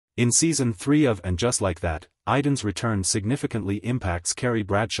In Season 3 of And Just Like That, Aidan's return significantly impacts Carrie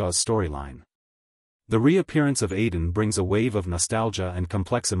Bradshaw's storyline. The reappearance of Aidan brings a wave of nostalgia and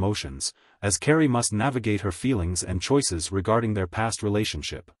complex emotions, as Carrie must navigate her feelings and choices regarding their past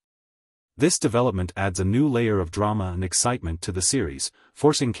relationship. This development adds a new layer of drama and excitement to the series,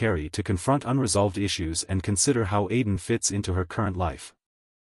 forcing Carrie to confront unresolved issues and consider how Aidan fits into her current life.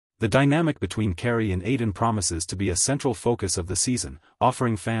 The dynamic between Carrie and Aidan promises to be a central focus of the season,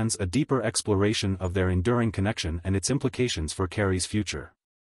 offering fans a deeper exploration of their enduring connection and its implications for Carrie's future.